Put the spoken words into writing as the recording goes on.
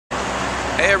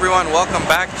Hey everyone, welcome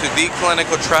back to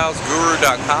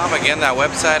theclinicaltrialsguru.com. Again, that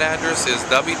website address is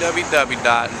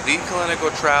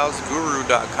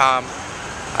www.theclinicaltrialsguru.com.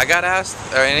 I got asked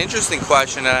an interesting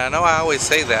question, and I know I always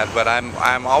say that, but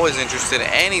I'm always interested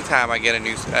anytime I get a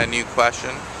new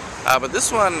question. But this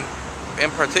one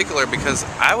in particular, because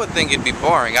I would think it'd be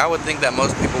boring. I would think that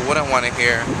most people wouldn't want to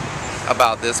hear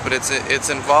about this, but it's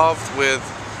involved with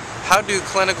how do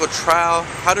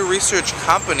research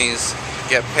companies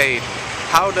get paid?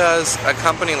 How does a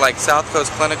company like South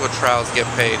Coast Clinical Trials get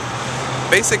paid?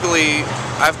 Basically,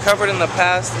 I've covered in the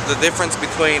past the difference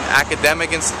between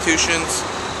academic institutions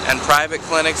and private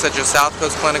clinics such as South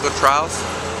Coast Clinical Trials.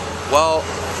 Well,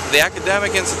 the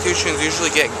academic institutions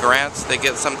usually get grants. They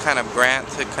get some kind of grant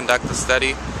to conduct the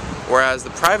study, whereas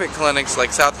the private clinics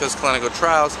like South Coast Clinical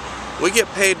Trials, we get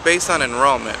paid based on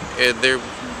enrollment.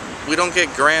 We don't get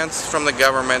grants from the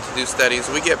government to do studies.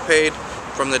 We get paid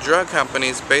from the drug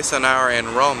companies based on our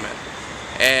enrollment.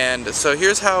 And so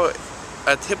here's how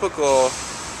a typical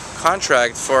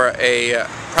contract for a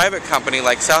private company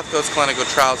like South Coast Clinical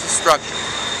Trials is structured.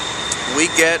 We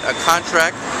get a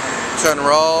contract to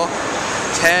enroll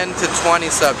 10 to 20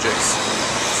 subjects.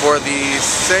 For the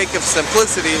sake of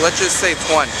simplicity, let's just say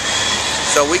 20.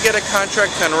 So we get a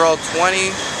contract to enroll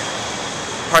 20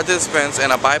 participants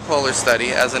in a bipolar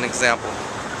study, as an example.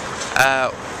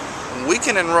 We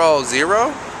can enroll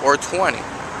 0 or 20.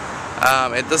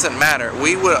 It doesn't matter.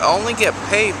 We would only get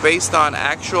paid based on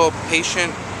actual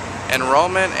patient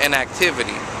enrollment and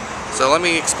activity. So let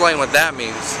me explain what that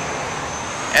means.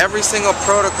 Every single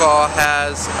protocol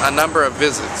has a number of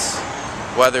visits.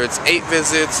 Whether it's 8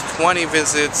 visits, 20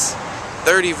 visits,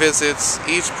 30 visits,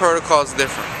 each protocol is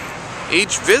different.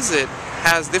 Each visit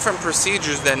has different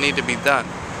procedures that need to be done.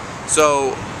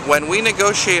 So when we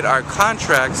negotiate our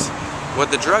contracts with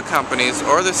the drug companies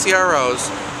or the CROs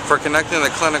for conducting the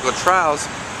clinical trials,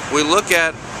 we look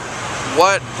at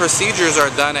what procedures are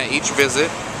done at each visit,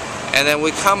 and then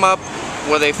we come up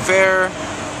with a fair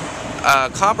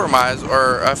compromise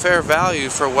or a fair value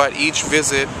for what each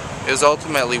visit is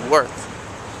ultimately worth.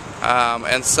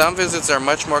 And some visits are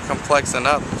much more complex than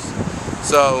others.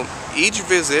 So each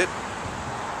visit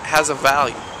has a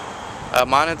value, a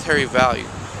monetary value.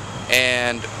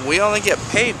 And we only get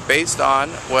paid based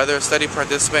on whether a study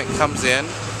participant comes in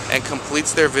and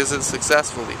completes their visit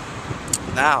successfully.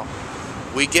 Now,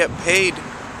 we get paid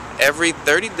every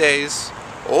 30 days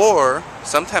or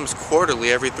sometimes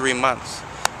quarterly, every 3 months.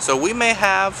 So we may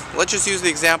have, let's just use the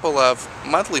example of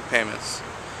monthly payments.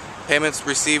 Payments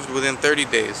received within 30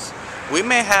 days. We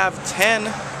may have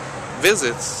 10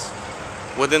 visits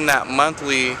within that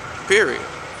monthly period.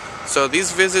 So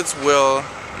these visits will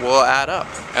add up,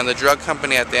 and the drug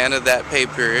company at the end of that pay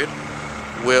period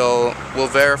will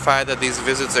verify that these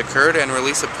visits occurred and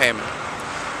release a payment.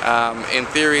 In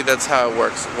theory, that's how it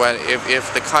works.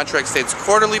 If the contract states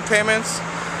quarterly payments,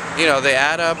 they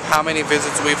add up how many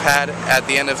visits we've had at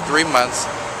the end of 3 months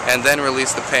and then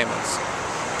release the payments.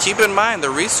 Keep in mind, the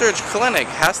research clinic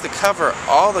has to cover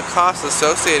all the costs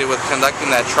associated with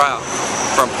conducting that trial,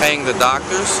 from paying the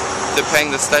doctors, to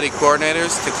paying the study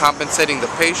coordinators, to compensating the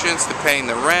patients, to paying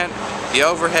the rent, the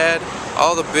overhead,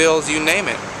 all the bills, you name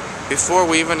it, before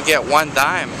we even get one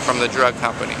dime from the drug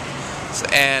company.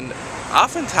 And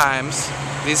oftentimes,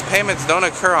 these payments don't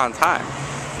occur on time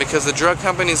because the drug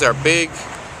companies are big.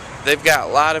 They've got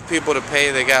a lot of people to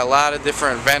pay. They got a lot of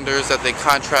different vendors that they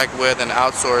contract with and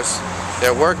outsource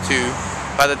their work to.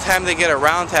 By the time they get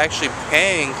around to actually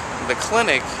paying the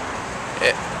clinic,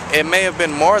 it may have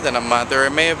been more than a month, or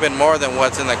it may have been more than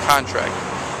what's in the contract.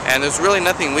 And there's really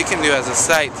nothing we can do as a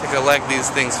site to collect these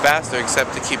things faster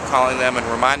except to keep calling them and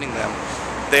reminding them.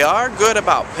 They are good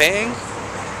about paying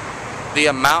the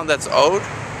amount that's owed,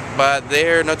 but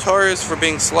they're notorious for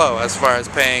being slow as far as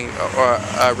paying or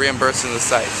reimbursing the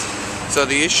sites. So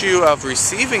the issue of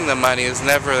receiving the money is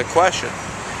never the question.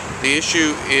 The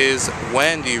issue is,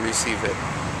 when do you receive it?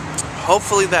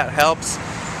 Hopefully that helps.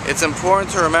 It's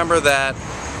important to remember that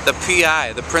the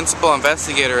PI, the principal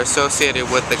investigator associated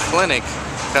with the clinic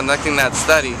conducting that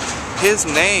study, his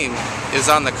name is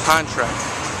on the contract.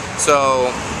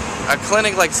 So a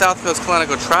clinic like South Coast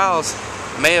Clinical Trials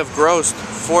may have grossed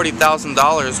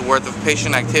 $40,000 worth of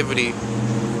patient activity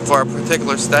for a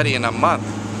particular study in a month.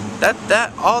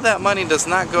 All that money does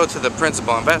not go to the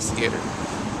principal investigator.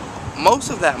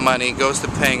 Most of that money goes to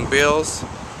paying bills,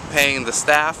 paying the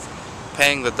staff,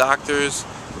 paying the doctors,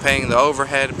 paying the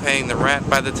overhead, paying the rent.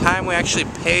 By the time we actually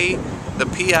pay the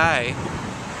PI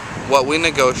what we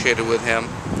negotiated with him,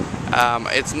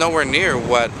 it's nowhere near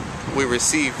what we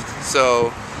received.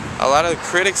 So a lot of the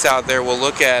critics out there will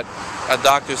look at a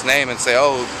doctor's name and say,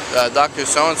 oh, Dr.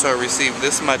 So-and-so received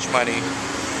this much money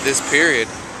this period.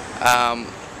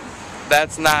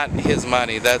 That's not his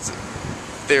money.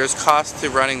 There's cost to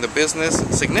running the business,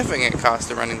 significant cost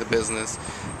to running the business.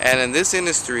 And in this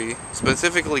industry,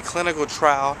 specifically clinical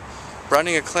trial,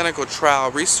 running a clinical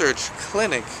trial research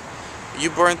clinic, you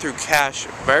burn through cash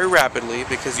very rapidly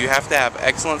because you have to have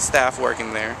excellent staff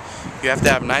working there. You have to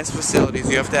have nice facilities.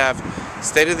 You have to have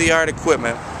state-of-the-art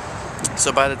equipment.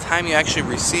 So by the time you actually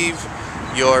receive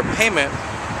your payment,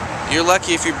 you're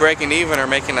lucky if you're breaking even or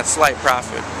making a slight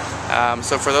profit.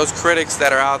 So for those critics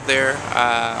that are out there,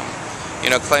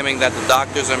 claiming that the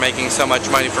doctors are making so much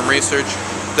money from research,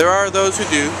 there are those who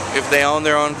do. If they own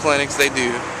their own clinics, they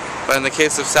do. But in the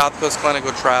case of South Coast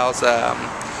Clinical Trials,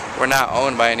 we're not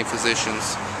owned by any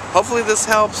physicians. Hopefully this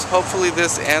helps. Hopefully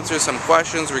this answers some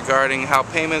questions regarding how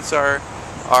payments are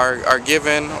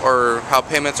given or how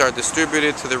payments are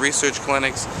distributed to the research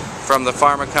clinics from the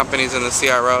pharma companies and the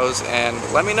CROs. And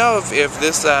let me know if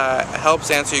this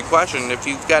helps answer your question. If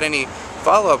you've got any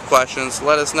follow-up questions,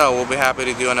 let us know. We'll be happy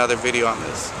to do another video on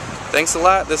this. Thanks a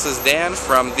lot. This is Dan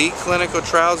from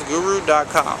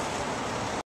theclinicaltrialsguru.com.